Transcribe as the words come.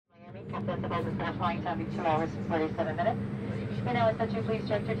decibels instead of flying time be 2 hours and 47 minutes. We now ask that you please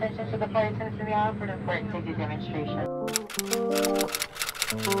direct your attention to the flight attendants in the aisle for an important safety demonstration.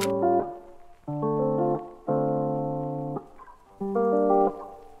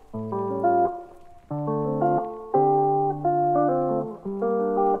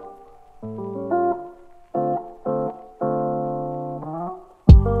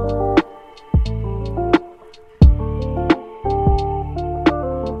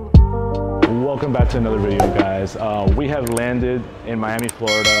 Welcome back to another video, guys. We have landed in Miami,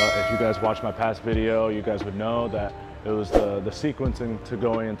 Florida. If you guys watched my past video, you guys would know that it was the sequencing to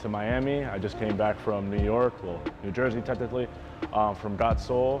going into Miami. I just came back from New York, well, New Jersey technically, from Got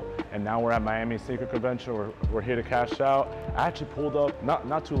Soul, and now we're at Miami Sneaker Convention. We're here to cash out. I actually pulled up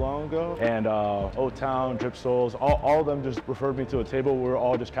not too long ago, and O-Town, Drip Souls, all of them just referred me to a table. We were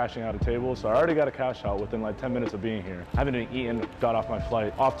all just cashing out a table, so I already got a cash out within like 10 minutes of being here. I haven't even eaten, got off my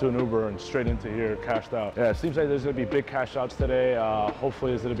flight, off to an Uber, and straight into here, cashed out. Yeah, it seems like there's gonna be big cash outs today.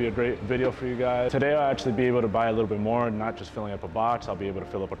 Hopefully it's gonna be a great video for you guys. Today I'll actually be able to buy a little bit more, not just filling up a box. I'll be able to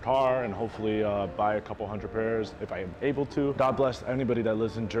fill up a car and hopefully buy a couple hundred pairs if I am able to. God bless anybody that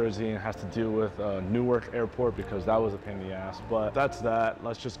lives in Jersey and has to deal with Newark Airport, because that was a pain in the ass. But that's that.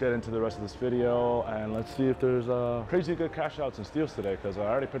 Let's just get into the rest of this video and let's see if there's crazy good cash outs and steals today, because I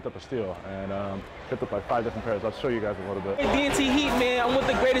already picked up a steal and picked up like 5 different pairs. I'll show you guys a little bit. Hey, DNT Heat, man. I'm with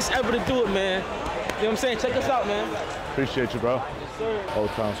the greatest ever to do it, man. You know what I'm saying? Check us out, man. Appreciate you, bro. Yes, sir.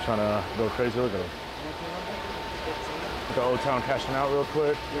 O-Town's trying to go crazy. Look at him. Look at O-Town cashing out real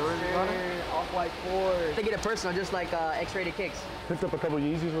quick. Off-white 4s. They get it personal, just like X-rated kicks. Picked up a couple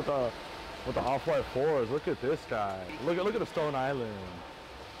Yeezys with the off-white 4s. Look at this guy. Look at the Stone Island.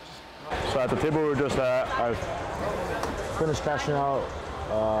 So at the table we were just at, I've finished cashing out,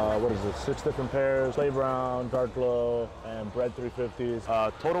 what is it, 6 different pairs, Play Brown, Dark Glow, and Bread 350s.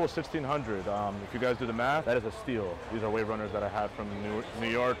 Total was 1,600. If you guys do the math, that is a steal. These are wave runners that I had from New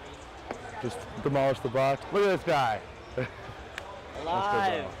York. Just demolished the box. Look at this guy.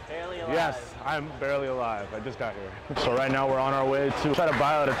 Alive, barely alive. Yes, I'm barely alive. I just got here. So right now we're on our way to try to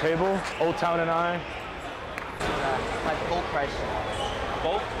buy out a table. O-Town and I. Like gold price.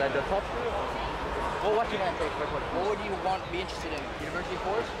 Both? Like the top? Well, what you gonna take? What would you be interested in? University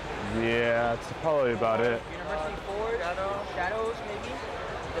 4s? Yeah, that's probably about it. University 4s, Shadows maybe?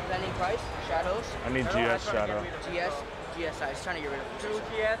 Depending price, Shadows. I need GS Shadow. GS, I was trying to get rid of 2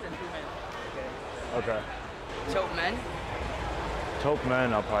 GS and 2 men. Okay. Taupe men. Taupe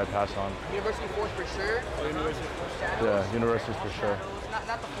men, I'll probably pass on. University 4s for sure. University 4s? Shadows. Yeah, universities for sure.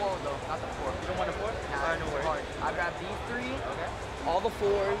 Not the 4 though, not the 4. You don't want the 4? Nah, no worries. I grabbed these 3. Okay. All the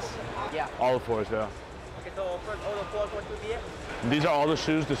 4s. Yeah. All the 4s, yeah. Okay, so first all the 4s, what would be it? These are all the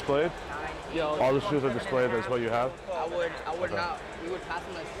shoes displayed? Yeah. All the shoes are displayed, that's what you have? I would not, we would pass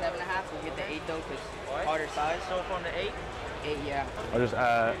them at 7.5, we'll get the 8 though, because harder size. So from the 8? 8, yeah. I'll just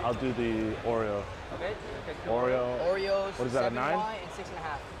add, I'll do the Oreo. Okay. Oreos, what is that, a 9? And 6.5.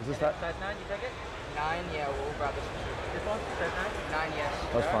 Is this that? Size 9, you take it? 9, yeah, we'll grab this one. This one, size 9? 9, yes.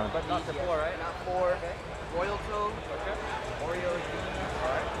 That's fine. But not the 4, right? Not 4. Okay. Royal toe, Okay. Oreos,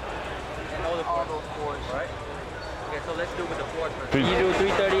 Alright. And all the 4. all those 4s. Alright. Okay, so let's do with the 4s first. Three- You do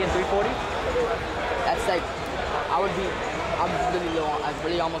 330 and 340? That's like, I'm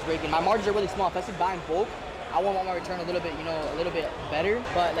really almost breaking. My margins are really small. If I said buying bulk, I want my return a little bit, a little bit better.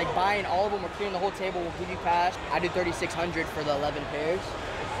 But like buying all of them or clearing the whole table will give you cash. I do 3,600 for the 11 pairs.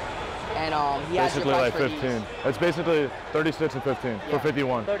 And he has your Basically price like for 15. these. It's basically 36 and 15 for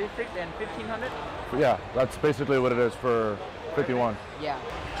 51. 36 and 1,500? Yeah, that's basically what it is for 51. Yeah.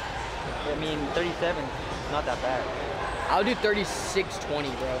 I mean, 37 is not that bad. I'll do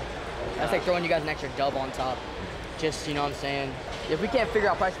 36.20, bro. That's like throwing you guys an extra dub on top. Just, you know what I'm saying? If we can't figure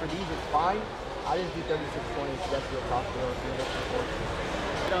out price for these, it's fine. I'll just do 36.20 so that's your top deal.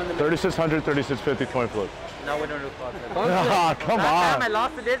 3,600, 3,650 coin flip. No, we don't do flop. Ah, come Last time I on.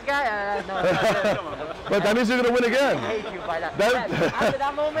 lost to this guy, no. But that means you're going to win I again. hate you by that. That- After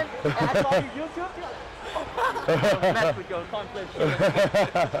that moment, I saw your YouTube. Don't mess with your conflict.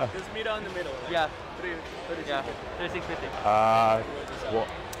 Just meet on the middle. Like Yeah. 3650. 3650. Well,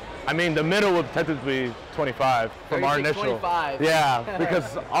 I mean, the middle would technically be 25 from our initial. 25. Yeah,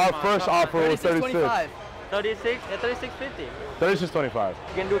 because our first offer was 36. 25. 36, 3650. 36.25.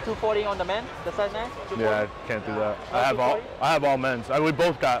 You can do 240 on the men, the size 9? Yeah, I can't do that. No, I have all men's. We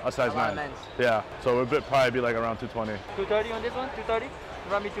both got a size A lot 9. of men's. Yeah, so it would probably be like around 220. 230 on this one? 230?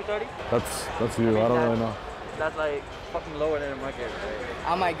 Run me 230? That's you. I don't really know. That's like fucking lower than the market.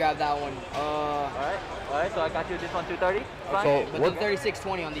 I might grab that one. Alright, so I got you this one 230. Fine. So But what? the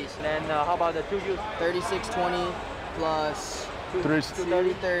 36.20 on these. Then how about the 2 use? 36.20 plus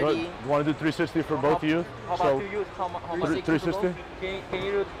 30, 30. You want to do 360 for both of you? How about to use how much? 360? Can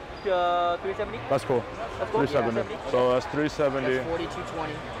you do 370? That's cool. That's cool. 370. Yeah, So that's 370. That's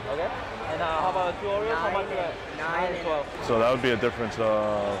 42.20. Okay. And how about 2 Oreos? How much is that? 9 and 12. So that would be a difference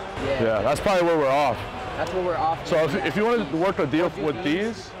of, yeah, that's probably where we're off. That's what we're off. So if you wanted to work a deal with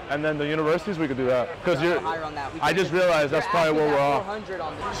these and then the universities, we could do that. Because you're, higher on that. I just realized that's probably where we're off. 400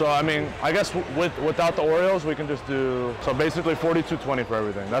 on this. So I mean, I guess without the Oreos, we can just do, so basically 42.20 for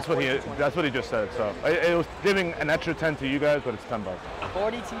everything. That's what he just said. So it was giving an extra 10 to you guys, but it's $10.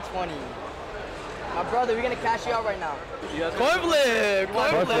 42.20. My brother, we're gonna cash you out right now. Coin flip!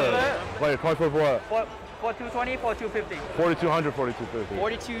 Coin flip. Wait, coin flip what? For 220, for 250. 4200, 4250.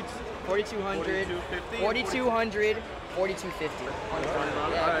 4200, 4200, 4250.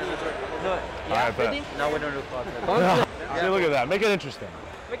 No, Alright, bet. no, we don't do coin flip. See, look at that. Make it interesting.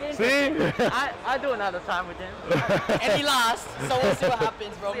 See? I do another time with him. And he lost, so we'll see what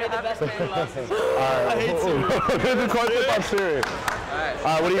happens, bro. May the best man loses. Alright. We're gonna do coin flip on Siri.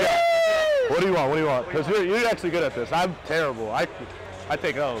 Alright, what do you got? What do you want? What do you want? Because you're actually good at this. I'm terrible. I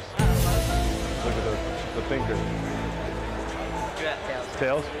take L's. Look at the thinker. You got tails.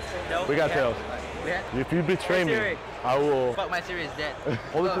 Tails? No, We got tails. If you betray me, Siri. I will. Fuck, my Siri is dead.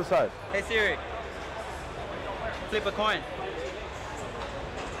 Hold it to the side. Hey Siri, flip a coin.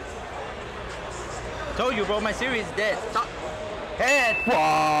 Told you, bro, my Siri is dead. Stop. Head.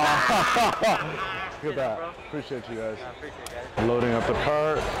 Look at that. Appreciate you guys. I appreciate it, guys. Loading up the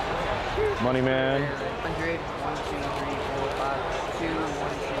cart. Money man. 100, 1, 2, 3, 4, 5, 2, 1,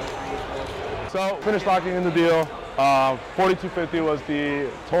 2, 3, 4. So finished locking in the deal. 4250 was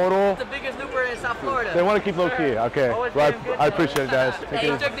the total. The biggest looper in South Florida. They want to keep low key. Okay. Always Well, been good, I appreciate it, guys. Hey,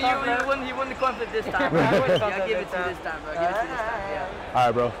 he took the he won the coin flip this time, bro. Yeah, give it to you this time, bro. Give it to you this time, yeah. All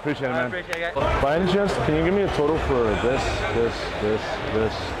right, bro. Appreciate it, I man. appreciate it, guys. By any chance, can you give me a total for this,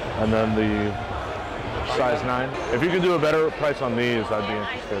 and then the size 9? If you could do a better price on these, I'd be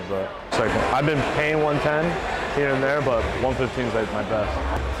interested. But it's like I've been paying 110 here and there, but 115 is like my best.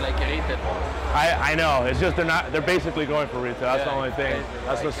 It's like a retail. I know. It's just they're basically going for retail. That's the only thing.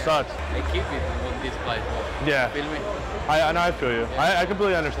 That's what sucks. I keep it on this price. Yeah. Feel me? I know. I feel you. I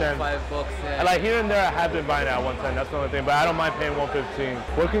completely understand. $5. And like here and there, I have been buying it at 110. That's the only thing. But I don't mind paying 115.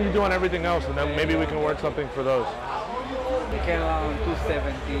 What can you do on everything else, and then maybe we can work something for those. We can around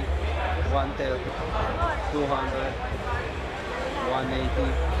 270, 130, 200,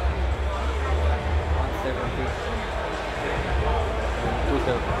 180, 170,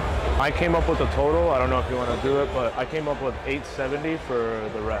 230. I came up with a total. I don't know if you want to do it, but I came up with 870 for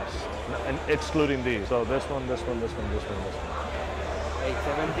the rest, and excluding these. So this one, this one, this one, this one, this one.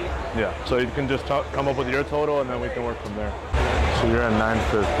 870. Yeah. So you can just come up with your total, and then we can work from there. So you're at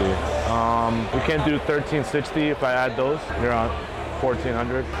 950. We can't do 1360 if I add those. You're on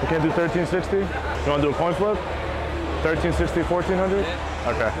 1400. We can't do 1360. You want to do a coin flip? 1360, 1400.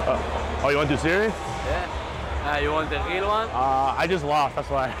 Yeah. Okay. Oh, you want to do Siri? Yeah. You want the real one? I just lost, that's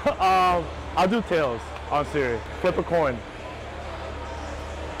why. I'll do tails on Siri. Flip a coin.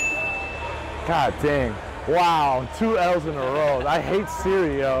 God dang. Wow, 2 L's in a row. I hate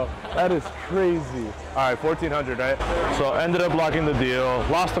Siri, yo. That is crazy. All right, 1400, right? So ended up locking the deal.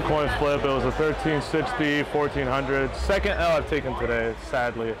 Lost the coin flip. It was a 1360, 1400. Second L I've taken today,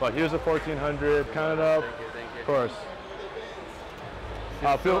 sadly. But here's a 1400. Count it up. Of course.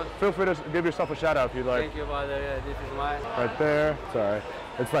 Feel free to give yourself a shout out if you'd like. Thank you, brother. Yeah, this is mine. Right there. Sorry.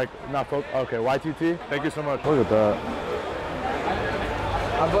 It's like not okay, YTT. Thank you so much. Look at that.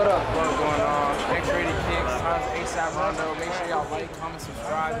 What going on? X-Rated Kicks, ASAP Rondo. Make sure y'all like, comment,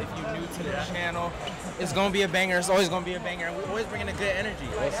 subscribe if you're new to the channel. It's gonna be a banger. It's always gonna be a banger. And we're always bringing a good energy.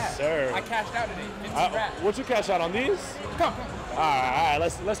 Yes, sir. I cashed out today. 15 racks. What you cash out on these? Come. All right.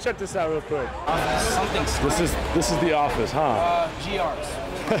 Let's check this out real quick. Something. This is the office, huh? GRs.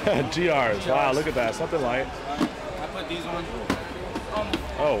 GRs. Wow, look at that. Something light. I put these on.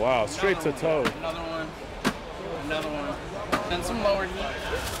 Oh wow, straight to toe. Another one. Another one. And some lower heat.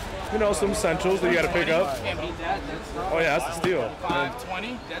 You know, some essentials that you got to pick up. Can't beat that. That's Oh yeah, that's a steal.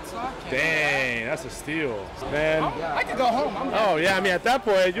 520. Dead stock. Dang, that's a steal, man. I could go home. I'm Oh yeah, I mean at that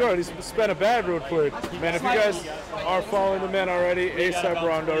point you already spent a bag real quick. Man, if you guys are following the man already, ASAP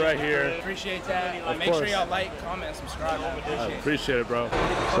Rondo right here. Appreciate that. Make course. sure y'all like, comment, and subscribe. I appreciate it, bro.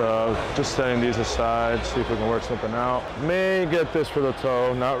 So just setting these aside, see if we can work something out. May get this for the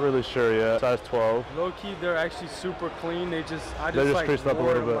toe, not really sure yet. Size 12. Low key, they're actually super clean. I They just like creased up a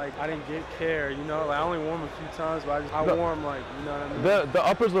wore little bit. Like I didn't care, you know. Like I only wore them a few times, but I wore them like, you know what I mean. The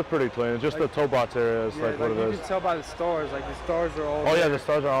uppers look pretty clean. Just like, the toe box area is like what it is. You can tell by the stars. Like the stars are all. Oh yeah, the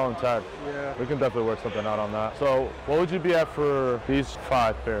stars are all intact. Yeah. We can definitely work something out on that. So what would you be at for these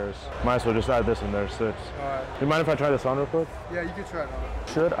 5 pairs? Might as well just add this in there, 6. All right. You mind if I try this on real quick? Yeah, you can try it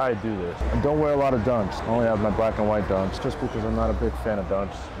on. Should I do this? I don't wear a lot of dunks. I only have my black and white dunks just because I'm not a big fan of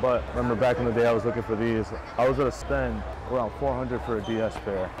dunks. But remember back in the day I was looking for these. I was gonna spend around $400 for a DS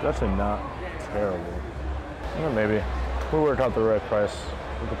pair. It's actually not terrible. Or maybe. We'll work out the right price.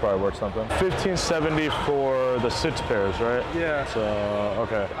 We could probably work something. $15.70 for the 6 pairs, right? Yeah. So,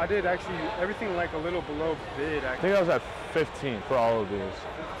 okay. I did actually everything like a little below bid. I think I was at 15 for all of these.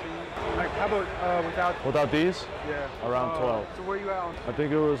 15. Like how about Without these? Yeah. Around 12. So where you at on? I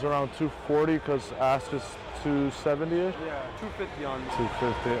think it was around 240 because ask is 270-ish? Yeah, 250 on this.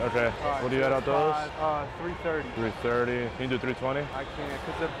 250, okay. Right, what do you got out those? 330. 330. Can you do 320? I can't,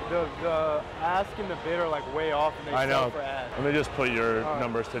 because the ask and the bid are like way off and they sell for ask. Let me just put your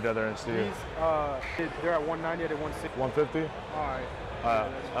numbers together and see. These, they're at 190, at 160. 150? All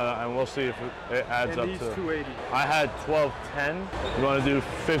right. And we'll see if it adds up to. These 280. I had 1210. You want to do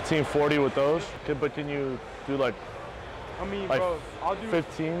 1540 with those? Okay, but can you do like? I mean, like bro, I'll do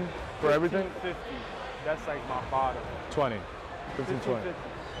 15 for everything. 50. That's like my bottom. 20. 1520.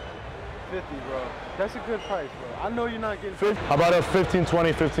 50, bro. That's a good price, bro. I know you're not getting. How about a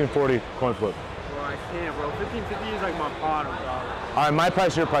 1520, 1540 coin flip? Bro, I can't, bro. 1550 is like my bottom, bro. All right, my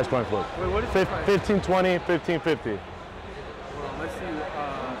price, your price, coin flip. Wait, what is the price? 1520, 1550. Well, let's see.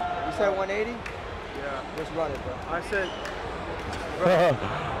 You said 180? Yeah. Let's run it, bro. I said.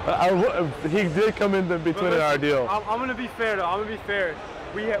 He did come in between our deal. I'm gonna be fair though. I'm gonna be fair.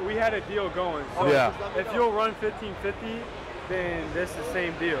 We had a deal going. So yeah. If you'll run 1550, then this is the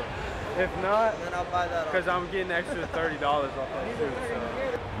same deal. If not, then I'll buy that. Because I'm getting extra $30 off that too. So.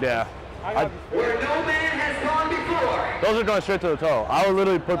 Yeah. Where no man has gone before. Those are going straight to the toe. I would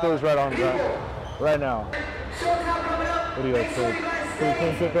literally put those right on right now. What do you have? Can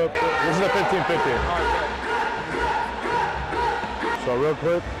you pick up? This is a 1550. So real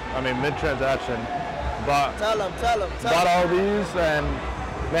quick, I mean mid-transaction, bought all these, and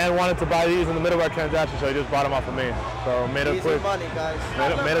man wanted to buy these in the middle of our transaction, so he just bought them off of me. So made a quick money, guys.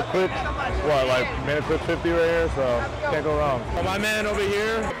 Made a quick 50 right here, so can't go wrong. So my man over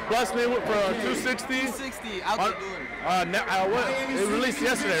here blessed me for a 260. 260 out the door. It released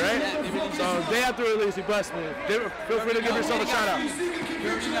yesterday, right? So day after release, he blessed me. Feel free to give yourself a shout out.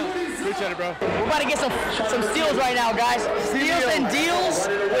 Appreciate it, bro. We're about to get some steals right now, guys. Steals and deals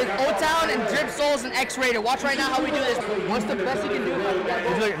with O-Town and Drip Souls and X-Rated. Watch right now how we do this. What's the best you can do?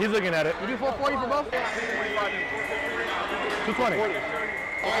 He's looking at it. You do 440 for both? 220.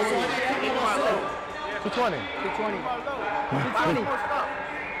 220. 220.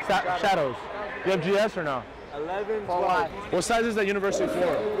 Shadows. You have GS or no? 11, 12. What size is that University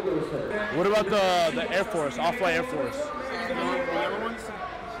for? What about the Air Force, Off-White Air Force?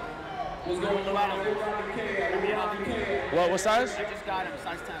 What size? I just got him,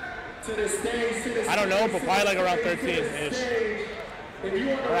 size 10. I don't know, but probably like around 13-ish.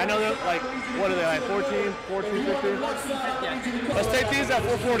 I know they're like, what are they, like 14, 15? Let's take these at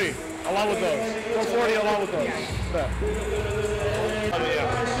 440 along with those. 440 along with those. Yeah.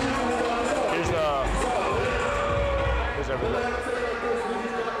 Here's everything.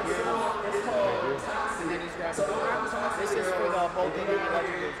 This is for the both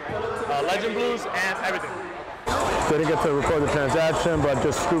Legend Blues and everything. Didn't get to record the transaction, but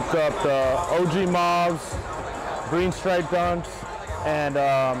just scooped up the OG Mauves, Green Stripe dunks, and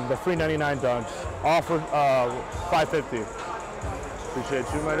the free 99 dunks, all for $550. Appreciate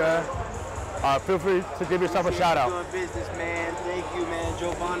you, my guy. Feel free to give yourself a shout out. Doing business, man. Thank you, man.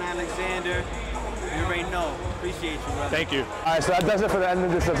 Jovan Alexander. You already know. Appreciate you, brother. Thank you. All right, so that does it for the end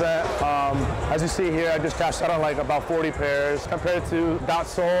of this event. As you see here, I just cashed out on like about 40 pairs. Compared to Dot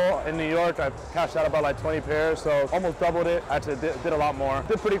Soul in New York, I cashed out about like 20 pairs, so almost doubled it. Actually, did a lot more.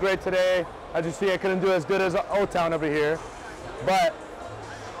 Did pretty great today. As you see, I couldn't do as good as O-Town over here, but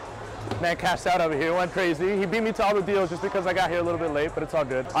man cashed out over here, went crazy. He beat me to all the deals just because I got here a little bit late, but it's all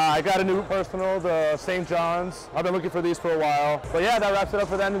good. I got a new personal, the St. John's. I've been looking for these for a while. But yeah, that wraps it up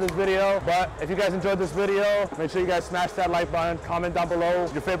for the end of this video. But if you guys enjoyed this video, make sure you guys smash that like button, comment down below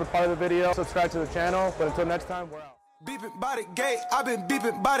your favorite part of the video, subscribe to the channel. But until next time, we're out. Beeping by the gate, I've been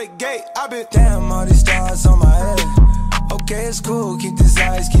beeping by the gate, I've been damn all these stars on my head. Okay, it's cool, keep these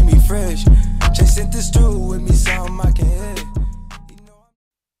eyes, keep me fresh. Chasing this through with me, something I can hit.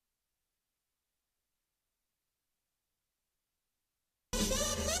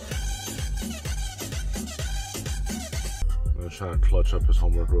 trying to clutch up his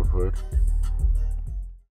homework real quick.